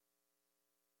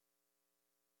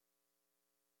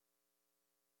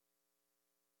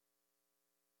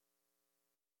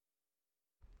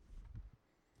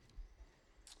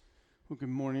Well, good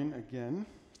morning again.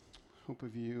 Hope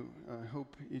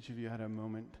each of you had a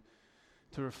moment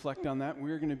to reflect on that.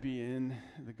 We're going to be in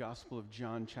the Gospel of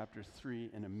John, chapter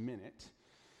 3, in a minute,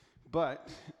 but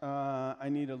I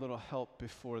need a little help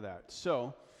before that.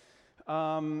 So,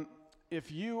 if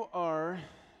you are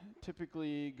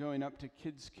typically going up to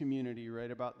kids' community right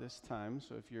about this time,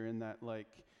 so if you're in that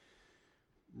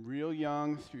real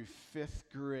young through 5th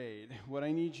grade, what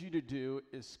I need you to do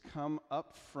is come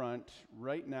up front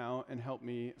right now and help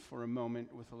me for a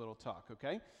moment with a little talk,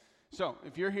 okay? So,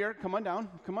 if you're here, come on down,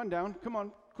 come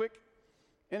on, quick.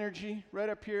 Energy, right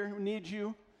up here, we need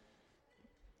you.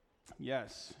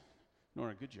 Yes.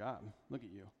 Nora, good job. Look at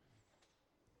you.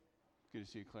 Good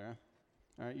to see you, Clara.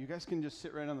 All right, you guys can just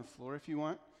sit right on the floor if you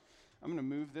want. I'm going to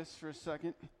move this for a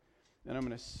second, and I'm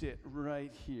going to sit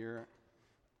right here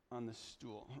on the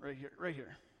stool, right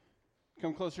here.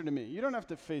 Come closer to me. You don't have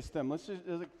to face them. Let's just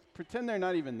pretend they're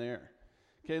not even there.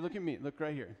 Okay, look at me. Look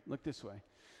right here. Look this way.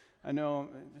 I know,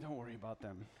 don't worry about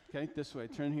them. Okay, this way.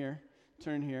 Turn here.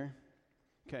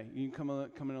 Okay, you can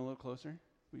come in a little closer.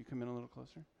 Will you come in a little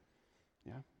closer?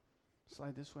 Yeah.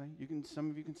 Slide this way. Some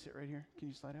of you can sit right here. Can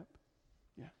you slide up?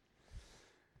 Yeah.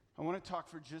 I want to talk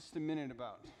for just a minute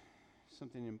about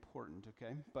something important,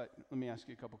 okay? But let me ask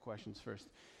you a couple questions first.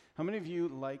 How many of you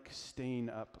like staying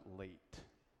up late?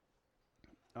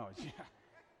 Oh,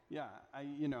 yeah.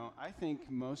 I think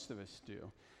most of us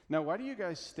do. Now, why do you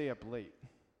guys stay up late?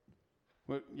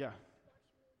 Well, yeah.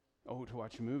 Oh, to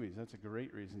watch movies. That's a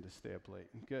great reason to stay up late.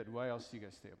 Good. Why else do you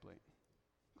guys stay up late?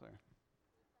 Claire?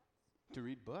 To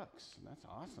read books. That's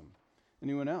awesome.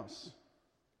 Anyone else?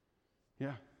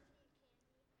 Yeah.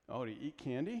 Oh, to eat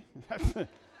candy?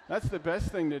 That's the best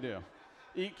thing to do.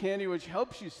 Eat candy, which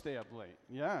helps you stay up late.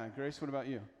 Yeah. Grace, what about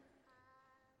you?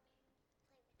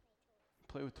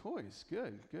 Play with toys.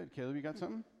 Good. Caleb, you got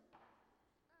something?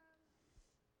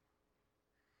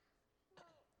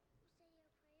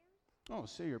 Oh,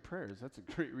 say your prayers. That's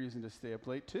a great reason to stay up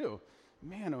late, too.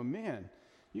 Man, oh man.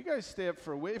 You guys stay up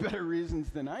for way better reasons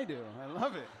than I do. I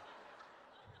love it.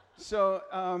 So,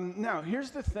 now,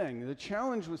 here's the thing. The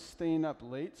challenge with staying up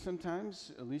late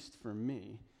sometimes, at least for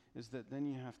me, is that then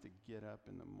you have to get up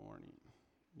in the morning,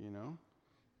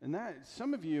 And that,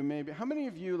 some of you maybe, how many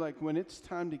of you, when it's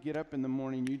time to get up in the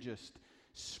morning, you just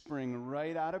spring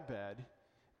right out of bed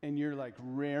and you're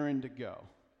raring to go?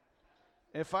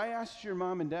 If I asked your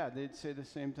mom and dad, they'd say the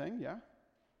same thing, yeah?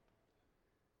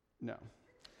 No.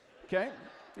 Okay?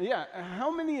 Yeah,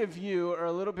 how many of you are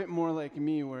a little bit more like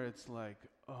me where it's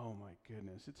oh my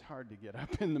goodness, it's hard to get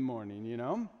up in the morning,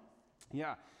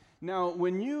 Yeah. Now,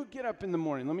 when you get up in the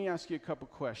morning, let me ask you a couple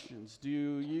questions. Do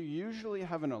you usually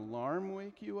have an alarm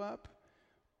wake you up?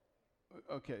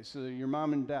 Okay, so your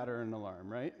mom and dad are an alarm,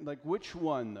 right? Which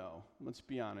one, though? Let's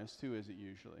be honest. Who is it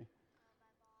usually?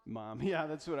 Mom. Yeah,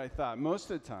 that's what I thought.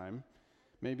 Most of the time,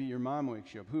 maybe your mom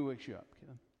wakes you up. Who wakes you up,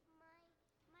 Caleb?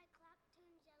 My clock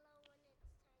turns yellow when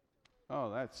it's time to wake up.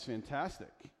 Oh, that's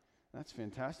fantastic. That's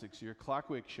fantastic. So your clock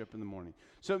wakes you up in the morning.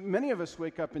 So many of us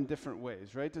wake up in different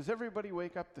ways, right? Does everybody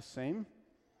wake up the same?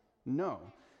 No.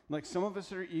 Some of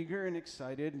us are eager and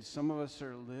excited, and some of us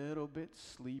are a little bit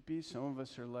sleepy. Some of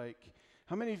us are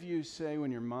how many of you say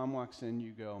when your mom walks in,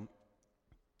 you go,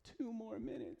 2 more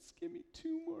minutes, give me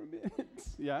 2 more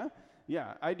minutes? Yeah?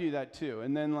 Yeah, I do that too.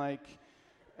 And then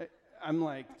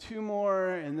I'm 2 more,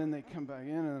 and then they come back in,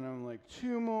 and then I'm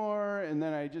 2 more, and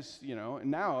then I just,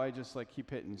 now I just keep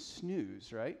hitting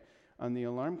snooze, right, on the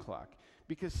alarm clock.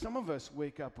 Because some of us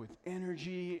wake up with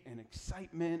energy and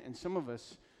excitement, and some of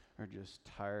us are just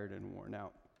tired and worn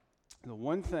out. The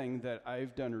one thing that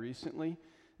I've done recently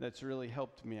that's really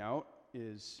helped me out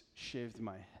is shaved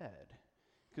my head.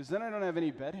 Because then I don't have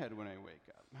any bedhead when I wake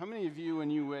up. How many of you, when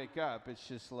you wake up, it's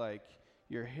just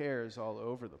your hair is all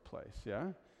over the place, yeah?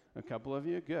 A couple of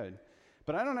you? Good.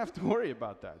 But I don't have to worry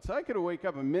about that. So I could have wake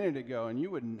up a minute ago and you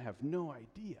wouldn't have no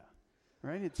idea,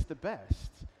 right? It's the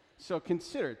best. So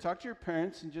talk to your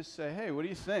parents and just say, hey, what do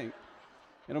you think?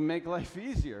 It'll make life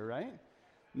easier, right?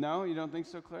 No, you don't think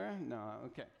so, Clara? No,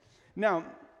 okay. Now,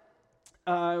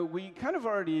 we kind of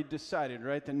already decided,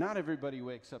 right, that not everybody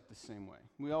wakes up the same way.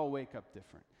 We all wake up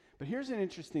different. But here's an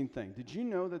interesting thing. Did you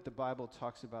know that the Bible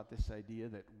talks about this idea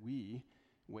that we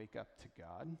wake up to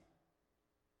God?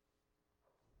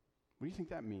 What do you think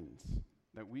that means?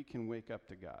 That we can wake up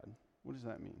to God? What does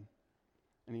that mean?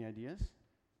 Any ideas?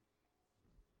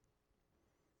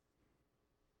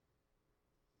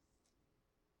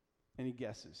 Any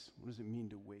guesses? What does it mean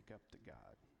to wake up to God?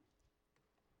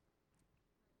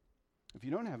 If you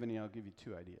don't have any, I'll give you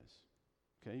 2 ideas.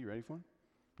 Okay, you ready for them?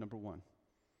 Number 1,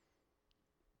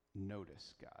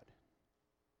 notice God.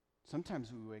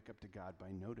 Sometimes we wake up to God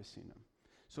by noticing him.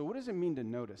 So what does it mean to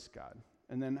notice God?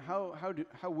 And then how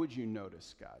would you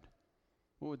notice God?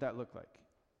 What would that look like?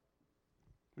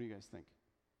 What do you guys think?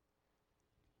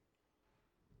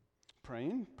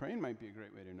 Praying? Praying might be a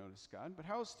great way to notice God, but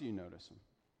how else do you notice him?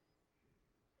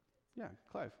 Yeah,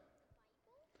 Clive.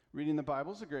 Reading the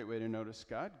Bible is a great way to notice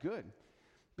God. Good.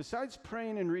 Besides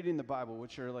praying and reading the Bible,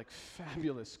 which are like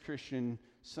fabulous Christian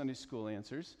Sunday school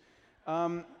answers,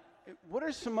 what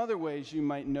are some other ways you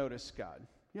might notice God?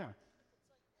 Yeah.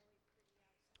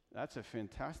 That's a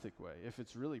fantastic way. If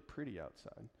it's really pretty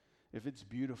outside, if it's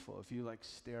beautiful, if you like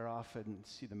stare off and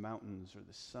see the mountains or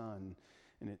the sun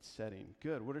and its setting.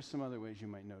 Good. What are some other ways you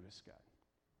might notice God?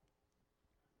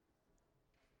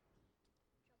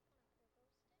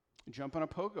 Jump on a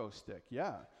pogo stick,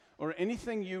 yeah. Or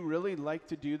anything you really like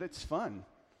to do that's fun.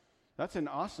 That's an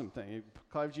awesome thing.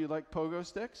 Clive, do you like pogo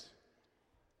sticks?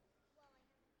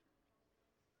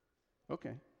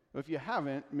 Okay. Well, if you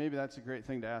haven't, maybe that's a great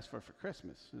thing to ask for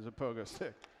Christmas, is a pogo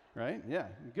stick, right? Yeah,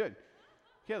 good.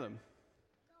 Caleb?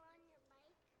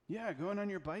 Yeah, going on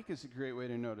your bike is a great way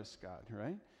to notice God,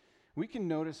 right? We can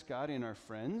notice God in our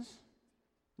friends,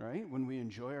 right? When we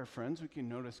enjoy our friends, we can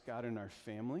notice God in our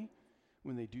family.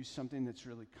 When they do something that's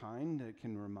really kind, that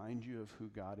can remind you of who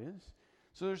God is.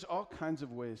 So there's all kinds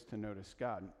of ways to notice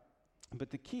God.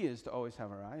 But the key is to always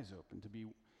have our eyes open,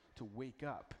 to wake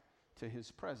up to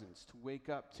his presence, to wake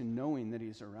up to knowing that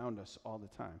he's around us all the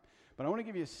time. But I want to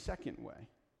give you a second way,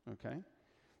 okay?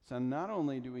 So not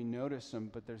only do we notice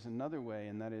him, but there's another way,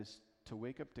 and that is to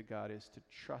wake up to God is to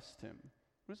trust him.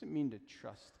 What does it mean to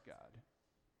trust God?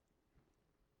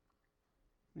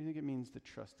 What do you think it means to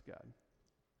trust God?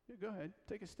 Yeah, go ahead.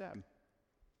 Take a stab.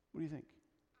 What do you think?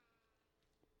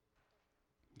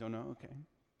 Don't know? Okay.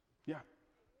 Yeah.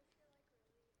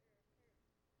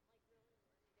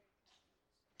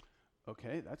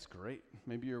 Okay, that's great.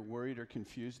 Maybe you're worried or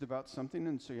confused about something,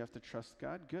 and so you have to trust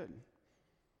God. Good.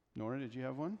 Nora, did you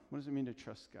have one? What does it mean to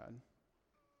trust God?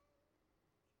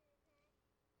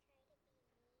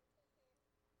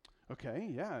 Okay,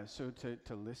 yeah. So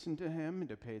to listen to him and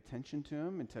to pay attention to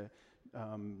him and to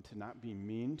not be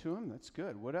mean to him. That's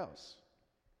good. What else?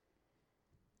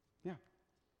 Yeah.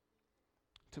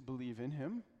 To believe in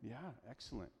him. Yeah,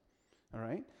 excellent. All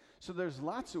right. So there's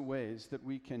lots of ways that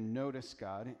we can notice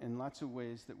God and lots of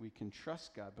ways that we can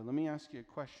trust God. But let me ask you a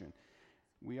question.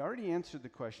 We already answered the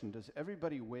question, does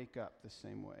everybody wake up the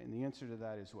same way? And the answer to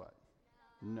that is what?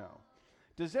 No.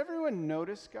 Does everyone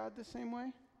notice God the same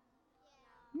way?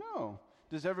 No.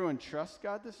 Does everyone trust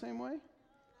God the same way?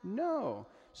 No.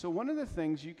 So one of the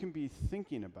things you can be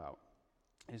thinking about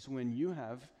is when you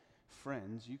have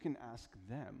friends, you can ask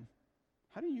them,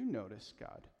 how do you notice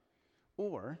God?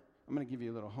 Or, I'm going to give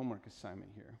you a little homework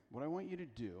assignment here. What I want you to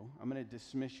do, I'm going to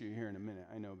dismiss you here in a minute.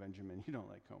 I know, Benjamin, you don't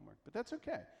like homework, but that's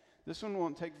okay. This one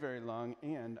won't take very long,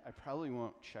 and I probably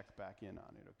won't check back in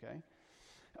on it,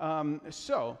 okay?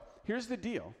 So, here's the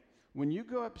deal. When you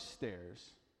go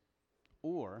upstairs,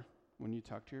 or when you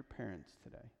talk to your parents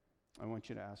today, I want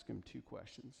you to ask them 2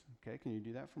 questions, okay? Can you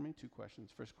do that for me? 2 questions.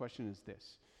 First question is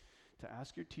this. To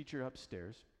ask your teacher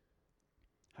upstairs,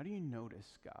 how do you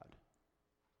notice God?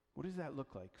 What does that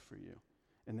look like for you?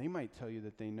 And they might tell you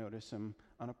that they notice him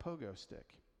on a pogo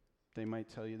stick. They might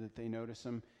tell you that they notice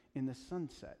him in the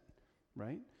sunset,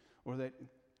 right? Or that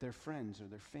their friends or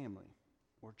their family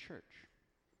or church,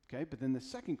 okay? But then the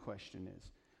second question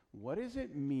is, what does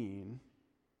it mean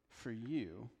for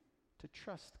you to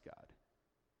trust God?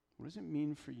 What does it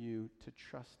mean for you to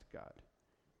trust God?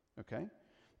 Okay?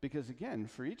 Because again,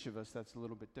 for each of us, that's a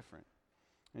little bit different.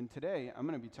 And today, I'm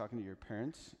going to be talking to your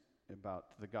parents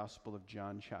about the Gospel of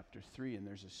John chapter 3, and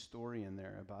there's a story in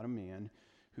there about a man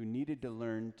who needed to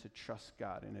learn to trust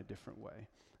God in a different way.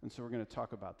 And so we're going to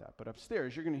talk about that. But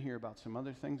upstairs, you're going to hear about some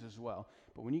other things as well.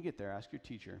 But when you get there, ask your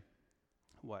teacher,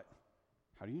 what?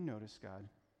 How do you notice God?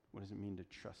 What does it mean to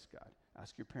trust God?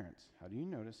 Ask your parents, how do you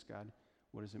notice God?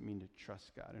 What does it mean to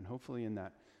trust God? And hopefully in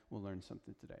that, we'll learn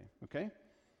something today, okay?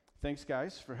 Thanks,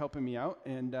 guys, for helping me out.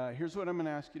 And here's what I'm going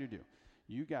to ask you to do.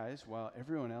 You guys, while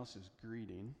everyone else is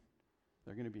greeting,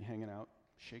 they're going to be hanging out,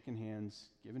 shaking hands,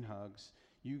 giving hugs.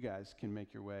 You guys can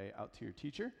make your way out to your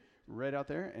teacher right out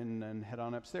there and then head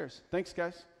on upstairs. Thanks,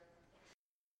 guys.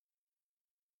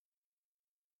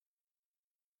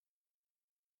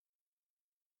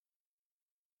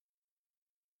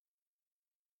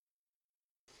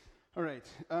 All right,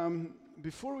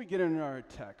 before we get into our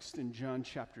text in John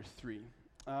chapter 3,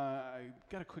 I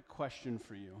got a quick question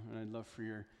for you, and I'd love for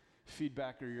your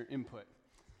feedback or your input.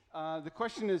 The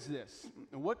question is this: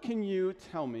 what can you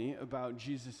tell me about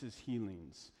Jesus'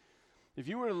 healings? If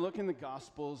you were to look in the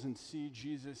Gospels and see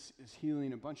Jesus is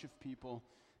healing a bunch of people,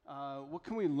 what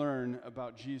can we learn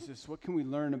about Jesus? What can we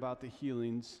learn about the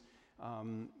healings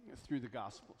through the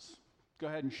Gospels? Go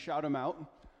ahead and shout them out.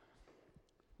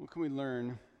 What can we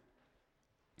learn?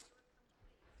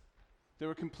 They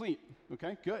were complete.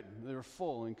 Okay, good. They were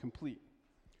full and complete.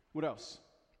 What else?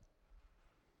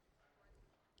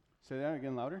 Say that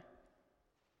again louder.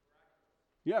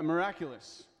 Yeah,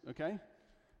 miraculous. Okay,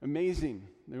 amazing.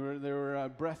 They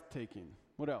were breathtaking.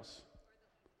 What else?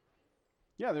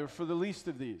 Yeah, they were for the least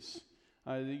of these.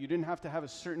 You didn't have to have a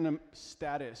certain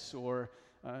status or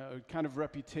a kind of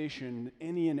reputation.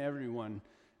 Any and everyone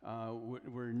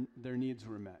their needs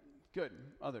were met. Good.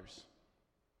 Others.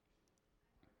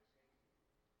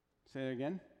 Say it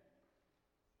again.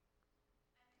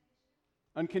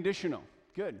 Unconditional.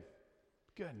 Good.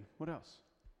 Good. What else?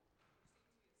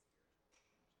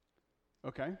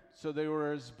 Okay. So there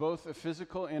was both a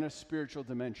physical and a spiritual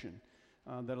dimension.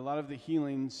 That a lot of the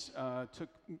healings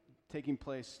taking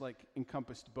place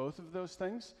encompassed both of those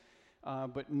things,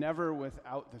 but never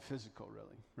without the physical,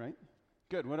 really, right?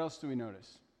 Good. What else do we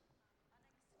notice?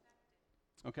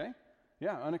 Unexpected. Okay.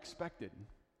 Yeah, unexpected.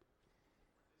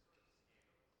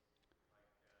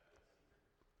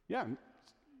 Yeah.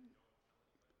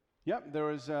 Yep, there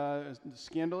was a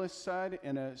scandalous side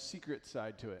and a secret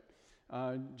side to it.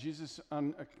 Jesus,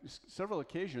 on several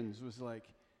occasions, was like,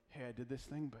 hey, I did this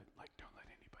thing, but don't let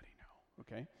anybody know,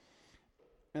 okay?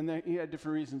 And then he had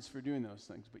different reasons for doing those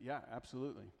things, but yeah,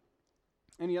 absolutely.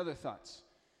 Any other thoughts?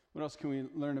 What else can we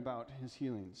learn about his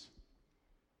healings?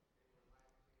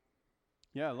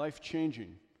 Yeah,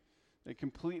 life-changing. They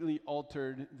completely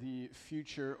altered the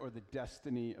future or the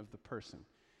destiny of the person,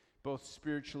 both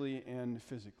spiritually and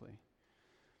physically.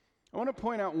 I want to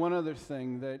point out one other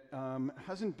thing that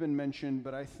hasn't been mentioned,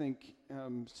 but I think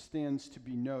stands to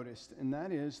be noticed, and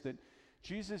that is that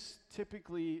Jesus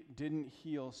typically didn't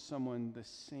heal someone the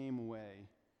same way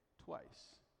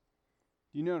twice.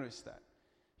 You notice that?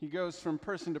 He goes from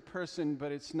person to person,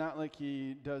 but it's not like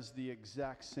he does the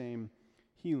exact same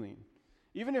healing.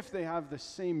 Even if they have the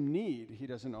same need, he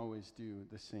doesn't always do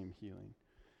the same healing.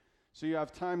 So you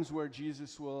have times where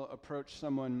Jesus will approach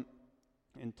someone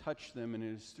and touch them, and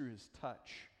it is through his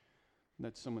touch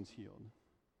that someone's healed.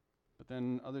 But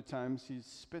then other times he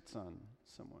spits on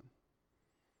someone,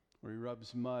 or he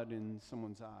rubs mud in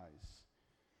someone's eyes,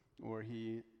 or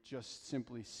he just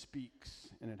simply speaks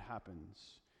and it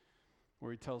happens,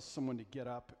 or he tells someone to get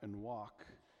up and walk,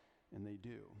 and they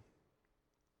do.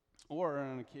 Or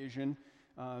on occasion,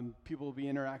 people will be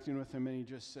interacting with him and he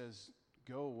just says,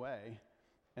 go away,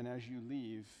 and as you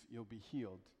leave, you'll be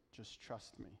healed. Just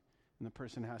trust me. And the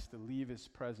person has to leave his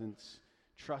presence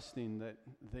trusting that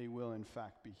they will in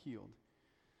fact be healed.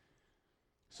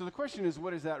 So the question is,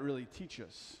 what does that really teach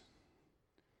us?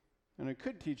 And it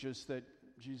could teach us that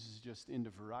Jesus is just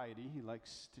into variety. He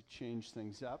likes to change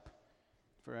things up.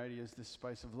 Variety is the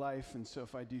spice of life, and so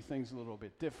if I do things a little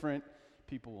bit different,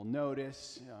 people will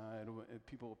notice,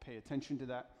 people will pay attention to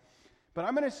that. But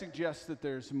I'm going to suggest that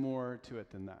there's more to it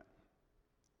than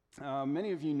that.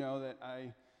 Many of you know that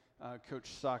I coach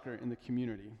soccer in the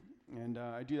community, and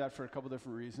I do that for a couple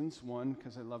different reasons. One,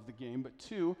 because I love the game, but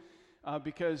two,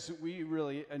 because we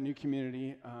really, a New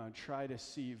Community, try to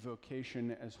see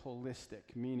vocation as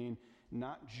holistic, meaning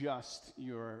not just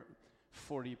your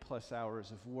 40 plus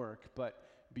hours of work, but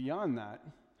beyond that,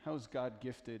 how has God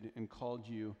gifted and called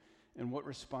you, and what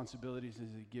responsibilities has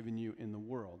he given you in the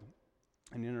world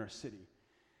and in our city?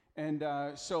 And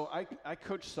so I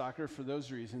coach soccer for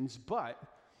those reasons, but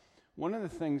one of the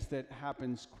things that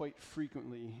happens quite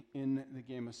frequently in the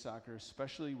game of soccer,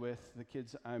 especially with the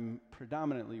kids I'm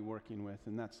predominantly working with,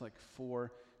 and that's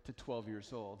 4 to 12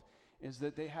 years old, is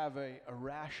that they have a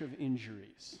rash of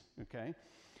injuries, okay?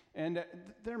 And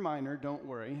they're minor, don't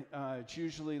worry. It's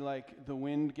usually the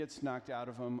wind gets knocked out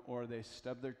of them, or they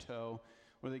stub their toe,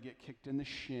 or they get kicked in the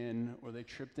shin, or they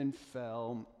tripped and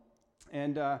fell.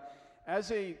 And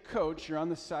as a coach, you're on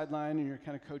the sideline and you're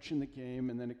kind of coaching the game,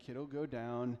 and then a kid will go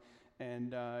down.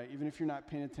 And even if you're not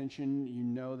paying attention, you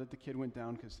know that the kid went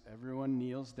down because everyone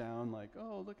kneels down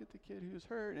oh, look at the kid who's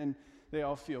hurt. And they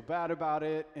all feel bad about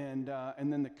it. And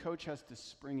then the coach has to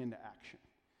spring into action.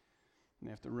 And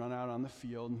they have to run out on the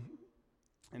field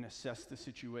and assess the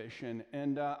situation.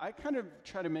 And I kind of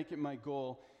try to make it my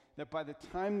goal that by the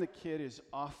time the kid is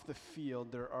off the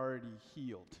field, they're already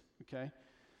healed, okay?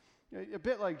 A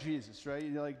bit like Jesus, right?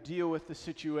 You deal with the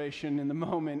situation in the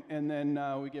moment, and then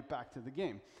we get back to the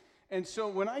game. And so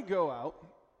when I go out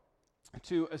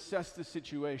to assess the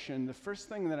situation, the first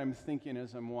thing that I'm thinking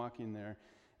as I'm walking there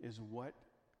is, what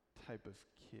type of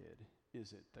kid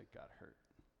is it that got hurt?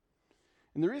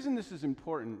 And the reason this is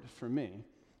important for me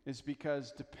is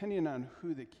because depending on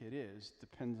who the kid is,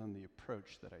 depends on the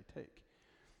approach that I take.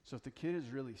 So if the kid is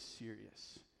really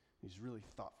serious, he's really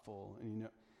thoughtful, and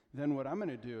then what I'm going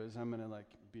to do is I'm going to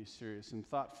be serious and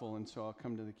thoughtful, and so I'll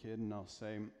come to the kid and I'll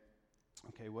say,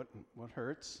 okay, what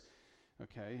hurts?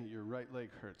 Okay, your right leg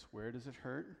hurts. Where does it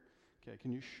hurt? Okay,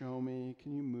 can you show me?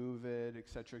 Can you move it? Et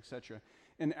cetera, et cetera.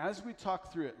 And as we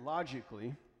talk through it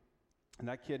logically, and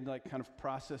that kid kind of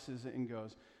processes it and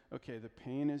goes, okay, the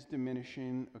pain is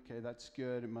diminishing. Okay, that's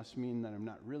good. It must mean that I'm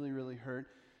not really, really hurt.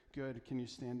 Good. Can you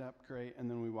stand up? Great. And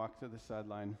then we walk to the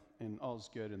sideline, and all's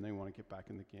good, and they want to get back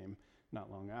in the game not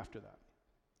long after that.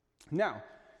 Now,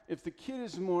 if the kid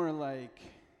is more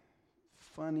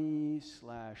funny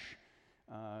 /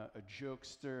 a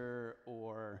jokester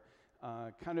or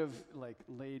kind of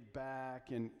laid back,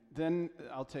 and then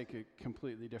I'll take a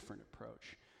completely different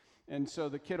approach. And so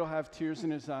the kid will have tears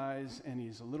in his eyes, and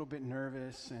he's a little bit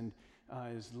nervous, and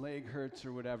his leg hurts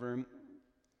or whatever.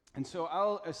 And so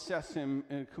I'll assess him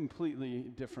in a completely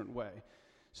different way.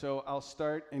 So I'll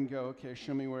start and go, okay,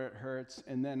 show me where it hurts,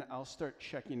 and then I'll start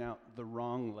checking out the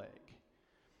wrong leg.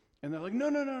 And they're like,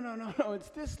 no, it's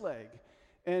this leg.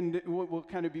 And we'll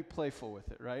kind of be playful with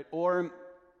it, right? Or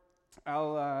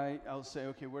I'll say,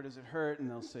 okay, where does it hurt? And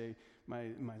they'll say,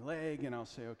 my leg. And I'll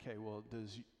say, okay, well,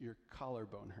 does your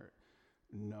collarbone hurt?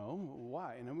 No.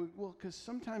 Why? And I'm like, well, because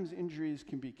sometimes injuries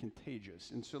can be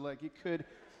contagious. And so it could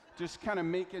just kind of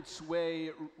make its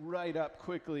way right up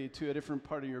quickly to a different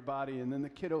part of your body. And then the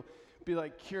kid will be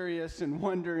curious and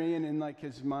wondering, and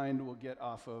his mind will get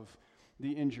off of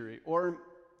the injury. Or,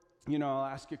 I'll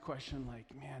ask a question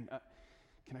man,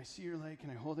 can I see your leg? Can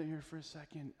I hold it here for a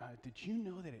second? Did you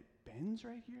know that it bends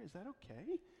right here? Is that okay?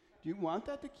 Do you want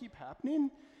that to keep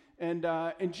happening? And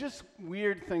just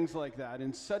weird things like that.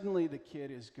 And suddenly the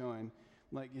kid is going,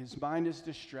 his mind is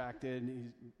distracted. He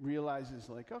realizes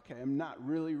okay, I'm not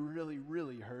really, really,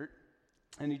 really hurt.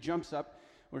 And he jumps up,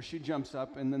 or she jumps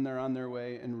up, and then they're on their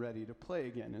way and ready to play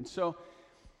again. And so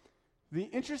the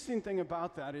interesting thing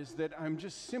about that is that I'm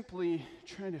just simply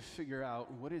trying to figure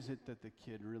out what is it that the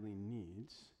kid really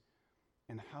needs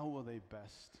and how will they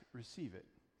best receive it.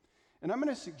 And I'm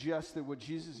going to suggest that what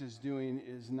Jesus is doing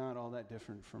is not all that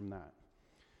different from that.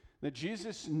 That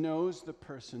Jesus knows the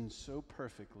person so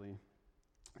perfectly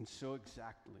and so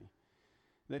exactly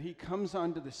that he comes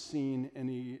onto the scene and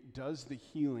he does the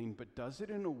healing, but does it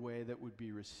in a way that would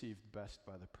be received best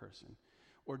by the person.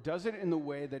 Or does it in the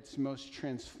way that's most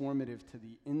transformative to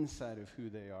the inside of who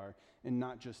they are and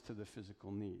not just to the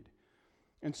physical need.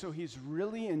 And so he's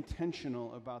really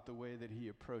intentional about the way that he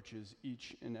approaches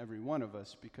each and every one of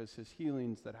us, because his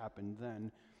healings that happened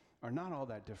then are not all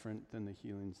that different than the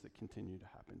healings that continue to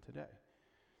happen today.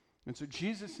 And so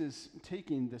Jesus is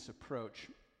taking this approach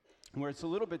where it's a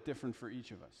little bit different for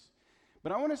each of us.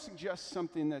 But I want to suggest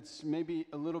something that's maybe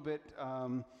a little bit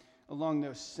along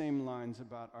those same lines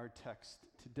about our text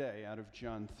today out of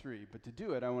John 3. But to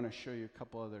do it, I want to show you a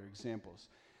couple other examples.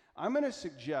 I'm going to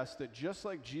suggest that just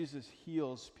like Jesus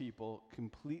heals people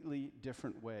completely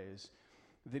different ways,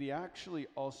 that he actually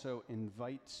also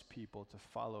invites people to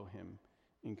follow him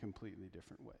in completely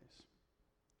different ways.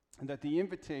 And that the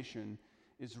invitation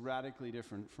is radically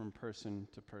different from person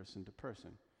to person to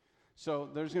person. So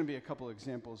there's going to be a couple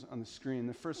examples on the screen.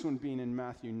 The first one being in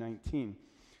Matthew 19.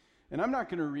 And I'm not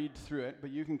going to read through it,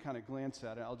 but you can kind of glance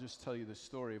at it. I'll just tell you the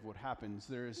story of what happens.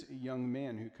 There's a young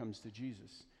man who comes to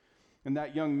Jesus. And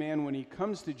that young man, when he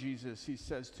comes to Jesus, he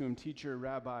says to him, "Teacher,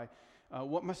 Rabbi,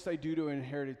 what must I do to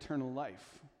inherit eternal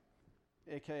life?"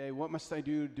 AKA, what must I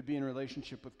do to be in a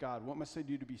relationship with God? What must I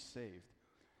do to be saved?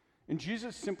 And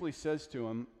Jesus simply says to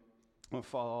him, well,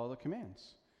 follow all the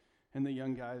commands. And the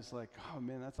young guy's like, oh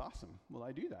man, that's awesome. Well,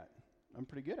 I do that. I'm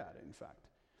pretty good at it, in fact.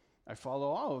 I follow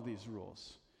all of these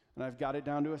rules. And I've got it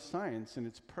down to a science, and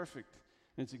it's perfect.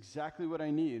 And it's exactly what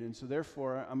I need. And so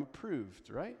therefore, I'm approved,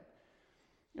 right?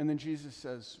 And then Jesus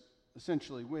says,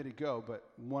 essentially, way to go, but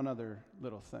one other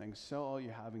little thing. Sell all you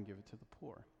have and give it to the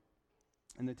poor.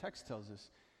 And the text tells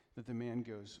us that the man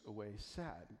goes away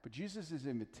sad. But Jesus'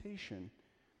 invitation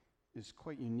is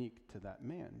quite unique to that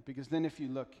man. Because then if you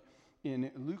look in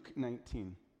Luke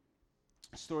 19,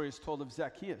 a story is told of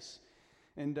Zacchaeus.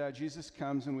 And Jesus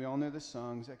comes, and we all know the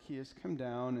song, Zacchaeus, come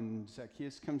down, and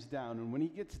Zacchaeus comes down. And when he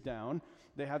gets down,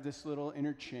 they have this little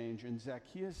interchange, and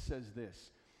Zacchaeus says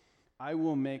this, I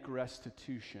will make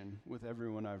restitution with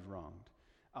everyone I've wronged.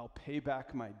 I'll pay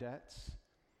back my debts.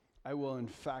 I will, in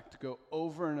fact, go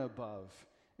over and above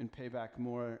and pay back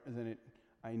more than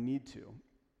I need to.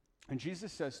 And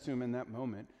Jesus says to him in that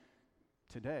moment,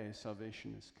 today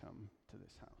salvation has come to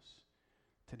this house.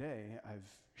 Today, I've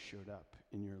showed up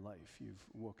in your life. You've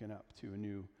woken up to a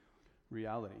new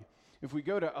reality. If we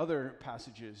go to other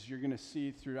passages, you're going to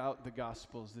see throughout the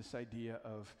Gospels this idea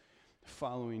of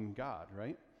following God,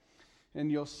 right?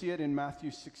 And you'll see it in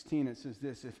Matthew 16. It says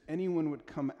this, if anyone would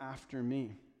come after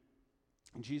me,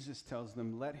 Jesus tells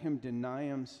them, let him deny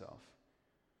himself,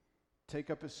 take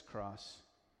up his cross,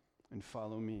 and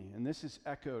follow me. And this is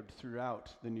echoed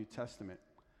throughout the New Testament.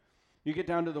 You get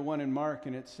down to the one in Mark,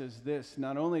 and it says this,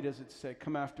 not only does it say,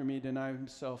 come after me, deny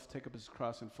himself, take up his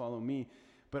cross, and follow me,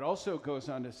 but also goes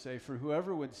on to say, for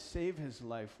whoever would save his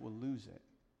life will lose it.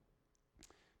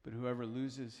 But whoever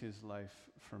loses his life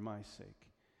for my sake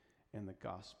and the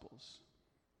gospel's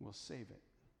will save it.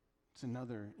 It's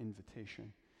another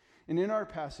invitation. And in our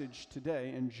passage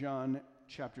today, in John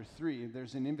chapter 3,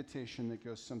 there's an invitation that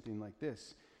goes something like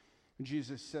this.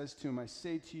 Jesus says to him, I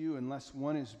say to you, unless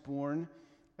one is born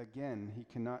again, he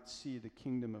cannot see the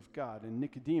kingdom of God. And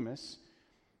Nicodemus,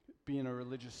 being a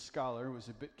religious scholar, was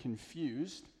a bit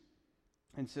confused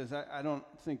and says, I don't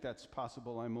think that's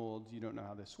possible. I'm old. You don't know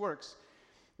how this works.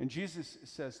 And Jesus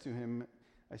says to him,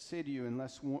 I say to you,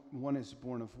 unless one is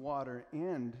born of water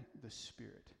and the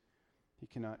Spirit, he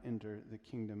cannot enter the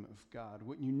kingdom of God.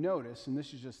 What you notice, and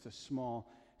this is just a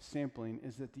small sampling,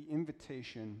 is that the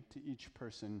invitation to each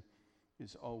person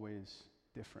is always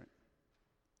different.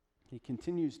 He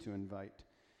continues to invite.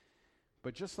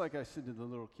 But just like I said to the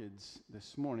little kids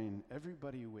this morning,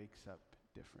 everybody wakes up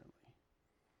differently.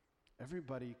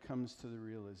 Everybody comes to the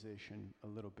realization a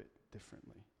little bit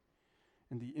differently.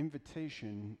 And the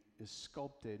invitation is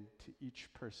sculpted to each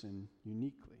person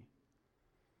uniquely.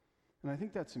 And I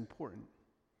think that's important.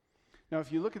 Now,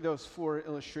 if you look at those four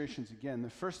illustrations again, the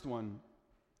first one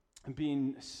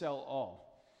being sell all,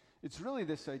 it's really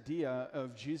this idea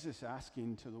of Jesus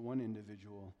asking to the one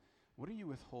individual, what are you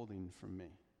withholding from me?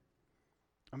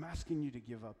 I'm asking you to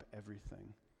give up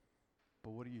everything,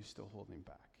 but what are you still holding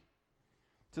back?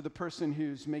 To the person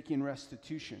who's making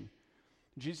restitution,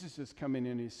 Jesus is coming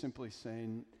in, he's simply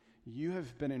saying, you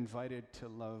have been invited to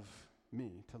love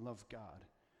me, to love God.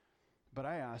 But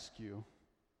I ask you,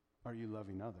 are you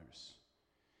loving others?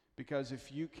 Because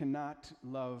if you cannot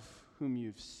love whom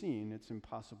you've seen, it's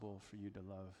impossible for you to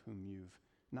love whom you've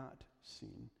not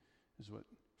seen, is what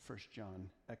 1 John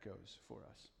echoes for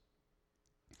us.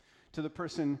 To the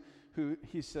person who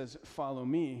he says, follow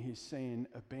me, he's saying,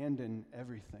 abandon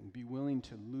everything. Be willing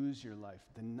to lose your life,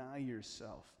 deny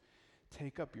yourself,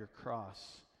 take up your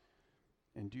cross,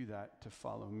 and do that to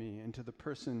follow me. And to the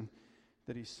person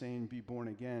that he's saying, be born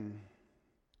again,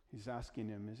 he's asking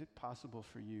him, is it possible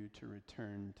for you to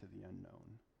return to the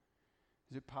unknown?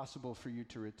 Is it possible for you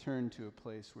to return to a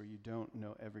place where you don't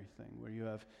know everything, where you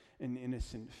have an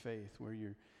innocent faith, where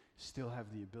you still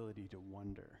have the ability to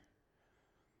wonder?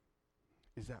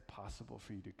 Is that possible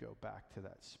for you to go back to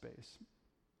that space?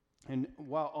 And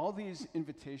while all these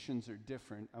invitations are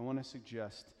different, I want to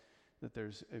suggest that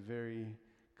there's a very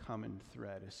common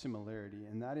thread, a similarity,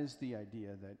 and that is the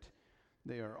idea that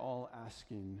they are all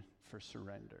asking for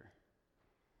surrender.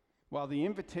 While the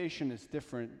invitation is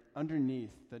different,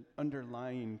 underneath the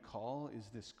underlying call is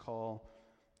this call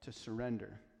to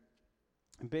surrender.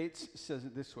 Bates says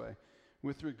it this way,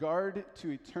 with regard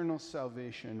to eternal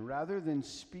salvation, rather than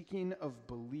speaking of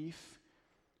belief,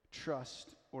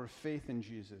 trust, or faith in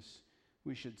Jesus,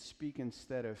 we should speak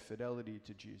instead of fidelity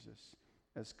to Jesus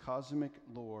as cosmic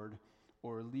Lord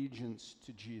or allegiance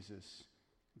to Jesus,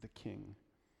 the King.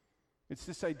 It's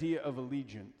this idea of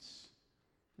allegiance,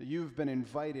 that you've been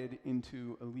invited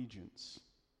into allegiance.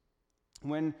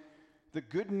 When the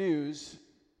good news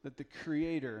that the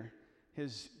Creator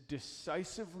has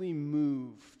decisively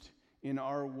moved in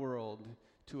our world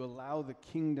to allow the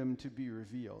kingdom to be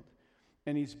revealed,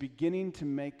 and he's beginning to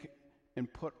make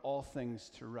and put all things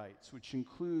to rights, which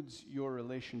includes your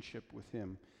relationship with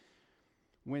him.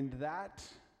 When that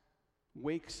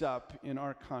wakes up in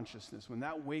our consciousness, when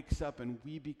that wakes up and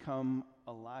we become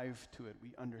alive to it,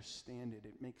 we understand it,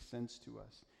 it makes sense to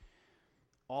us.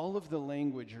 All of the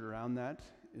language around that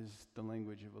is the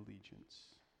language of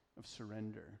allegiance, of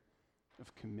surrender,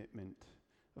 of commitment,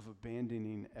 of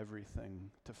abandoning everything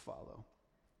to follow.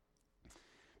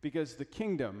 Because the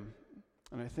kingdom,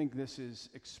 and I think this is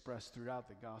expressed throughout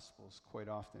the Gospels quite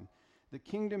often, the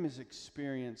kingdom is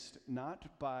experienced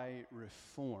not by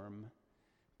reform,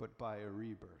 but by a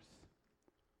rebirth,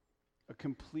 a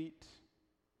complete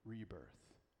rebirth,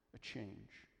 a change.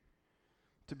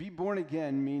 To be born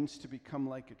again means to become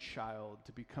like a child,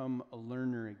 to become a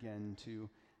learner again, to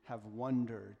have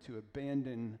wonder, to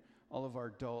abandon all of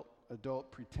our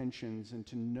adult pretensions, and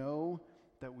to know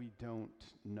that we don't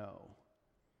know.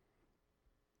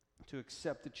 to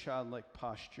accept the childlike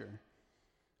posture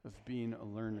of being a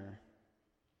learner.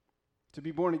 To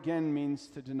be born again means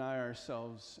to deny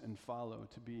ourselves and follow.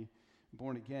 To be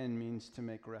born again means to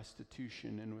make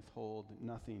restitution and withhold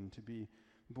nothing. To be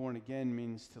born again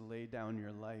means to lay down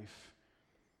your life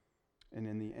and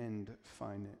in the end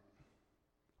find it.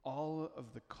 All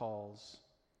of the calls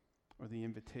or the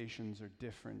invitations are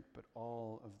different, but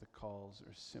all of the calls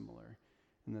are similar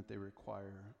in that they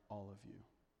require all of you.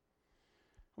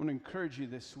 I want to encourage you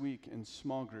this week in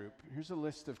small group. Here's a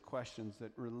list of questions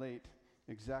that relate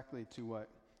exactly to what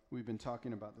we've been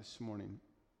talking about this morning.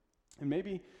 And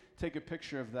maybe take a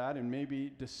picture of that and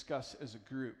maybe discuss as a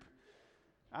group.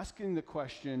 Asking the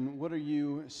question, what are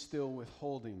you still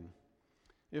withholding?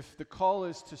 If the call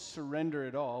is to surrender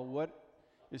it all, what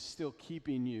is still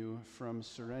keeping you from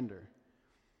surrender?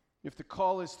 If the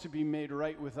call is to be made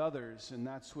right with others, and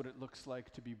that's what it looks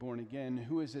like to be born again,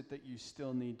 who is it that you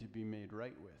still need to be made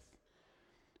right with?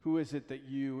 Who is it that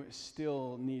you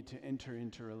still need to enter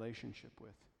into relationship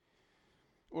with?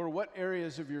 Or what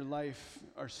areas of your life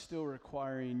are still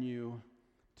requiring you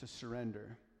to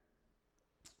surrender?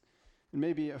 And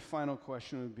maybe a final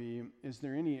question would be, is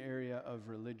there any area of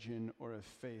religion or of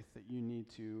faith that you need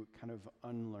to kind of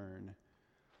unlearn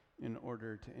in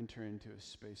order to enter into a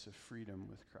space of freedom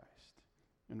with Christ?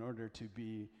 In order to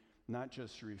be not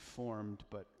just reformed,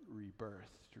 but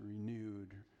rebirthed,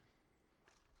 renewed.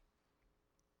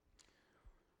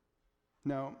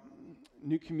 Now,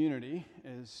 New Community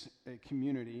is a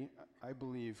community, I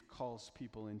believe, calls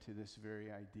people into this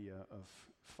very idea of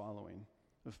following,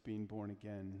 of being born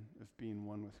again, of being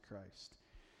one with Christ.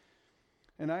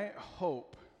 And I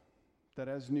hope that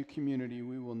as New Community,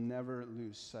 we will never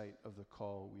lose sight of the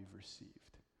call we've received.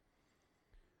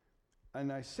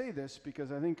 And I say this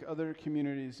because I think other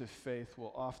communities of faith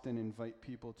will often invite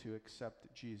people to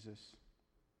accept Jesus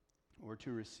or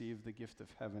to receive the gift of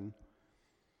heaven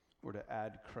or to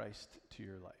add Christ to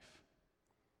your life.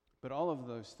 But all of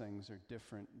those things are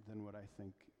different than what I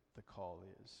think the call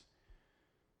is.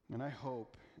 And I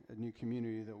hope at New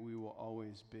Community that we will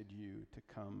always bid you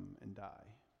to come and die.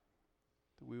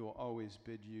 That we will always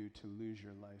bid you to lose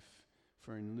your life,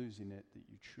 for in losing it that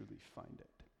you truly find it.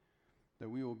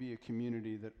 That we will be a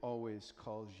community that always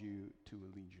calls you to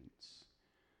allegiance.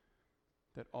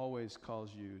 That always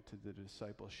calls you to the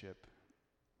discipleship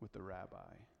with the Rabbi,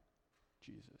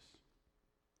 Jesus.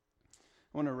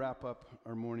 I want to wrap up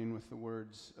our morning with the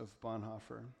words of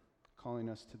Bonhoeffer, calling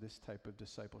us to this type of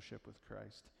discipleship with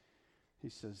Christ. He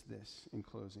says this in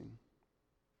closing: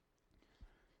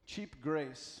 cheap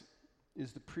grace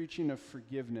is the preaching of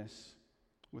forgiveness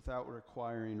without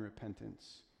requiring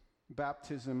repentance,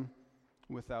 baptism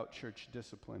without church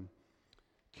discipline,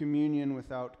 communion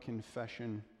without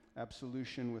confession,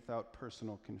 absolution without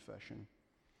personal confession.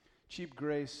 Cheap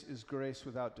grace is grace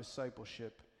without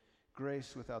discipleship,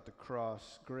 grace without the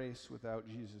cross, grace without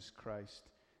Jesus Christ,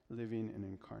 living and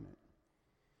incarnate.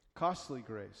 Costly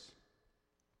grace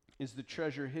is the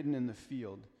treasure hidden in the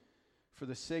field. For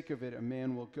the sake of it, a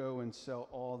man will go and sell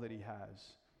all that he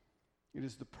has. It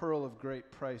is the pearl of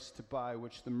great price to buy,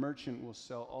 which the merchant will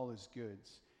sell all his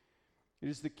goods. It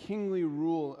is the kingly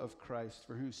rule of Christ,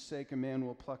 for whose sake a man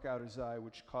will pluck out his eye,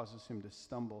 which causes him to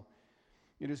stumble.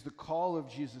 It is the call of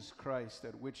Jesus Christ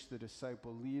at which the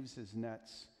disciple leaves his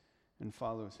nets and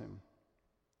follows him.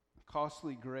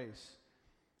 Costly grace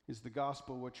is the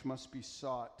gospel which must be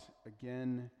sought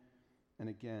again and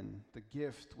again, the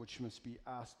gift which must be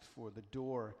asked for, the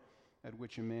door at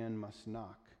which a man must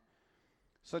knock.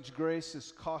 Such grace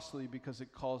is costly because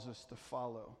it calls us to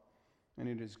follow, and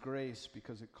it is grace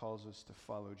because it calls us to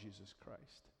follow Jesus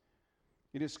Christ.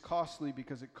 It is costly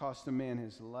because it cost a man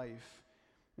his life,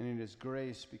 and it is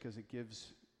grace because it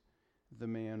gives the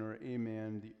man or a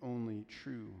man the only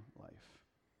true life.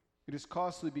 It is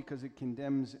costly because it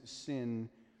condemns sin,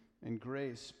 and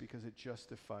grace because it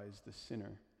justifies the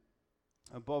sinner.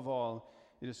 Above all,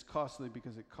 it is costly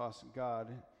because it cost God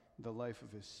the life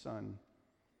of his Son.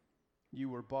 You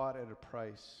were bought at a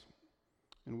price,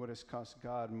 and what has cost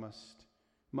God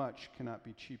much cannot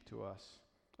be cheap to us.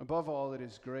 Above all, it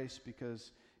is grace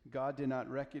because God did not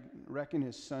reckon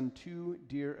his Son too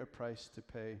dear a price to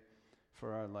pay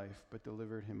for our life, but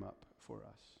delivered him up for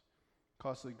us.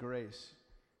 Costly grace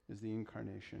is the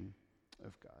incarnation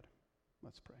of God.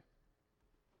 Let's pray.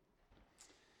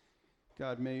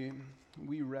 God, may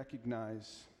we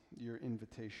recognize your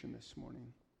invitation this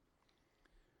morning.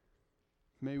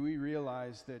 May we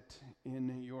realize that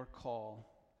in your call,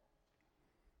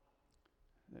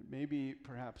 that maybe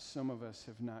perhaps some of us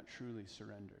have not truly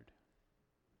surrendered.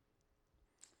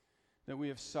 That we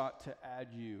have sought to add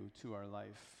you to our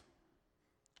life,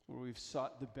 where we've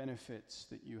sought the benefits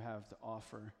that you have to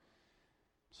offer,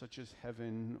 such as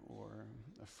heaven or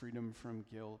a freedom from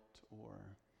guilt or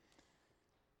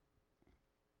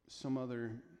some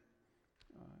other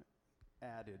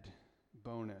added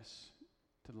bonus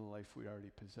to the life we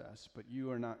already possess. But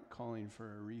you are not calling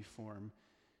for a reform,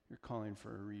 you're calling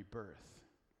for a rebirth.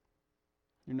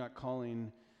 You're not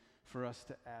calling for us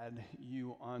to add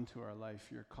you onto our life,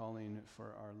 you're calling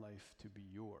for our life to be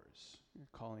yours. You're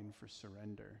calling for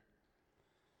surrender.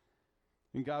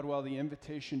 And God, while the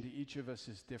invitation to each of us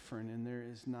is different, and there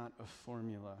is not a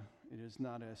formula, it is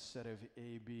not a set of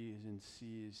A, B's, and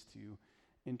C's to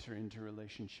enter into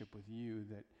relationship with you,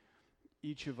 that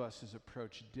each of us is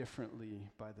approached differently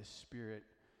by the Spirit,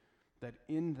 that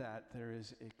in that there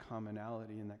is a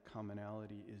commonality, and that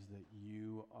commonality is that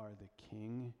you are the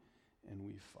King and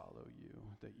we follow you,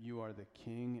 that you are the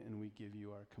King and we give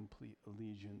you our complete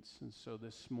allegiance. And so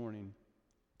this morning,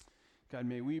 God,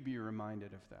 may we be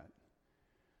reminded of that.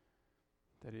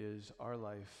 That is our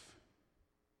life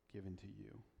given to you,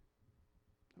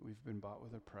 that we've been bought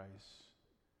with a price,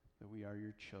 that we are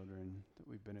your children, that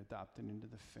we've been adopted into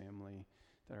the family,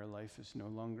 that our life is no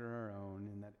longer our own,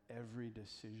 and that every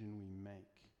decision we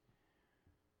make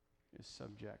is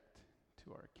subject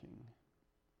to our King.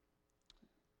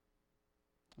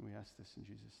 And we ask this in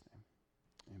Jesus'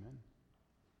 name. Amen.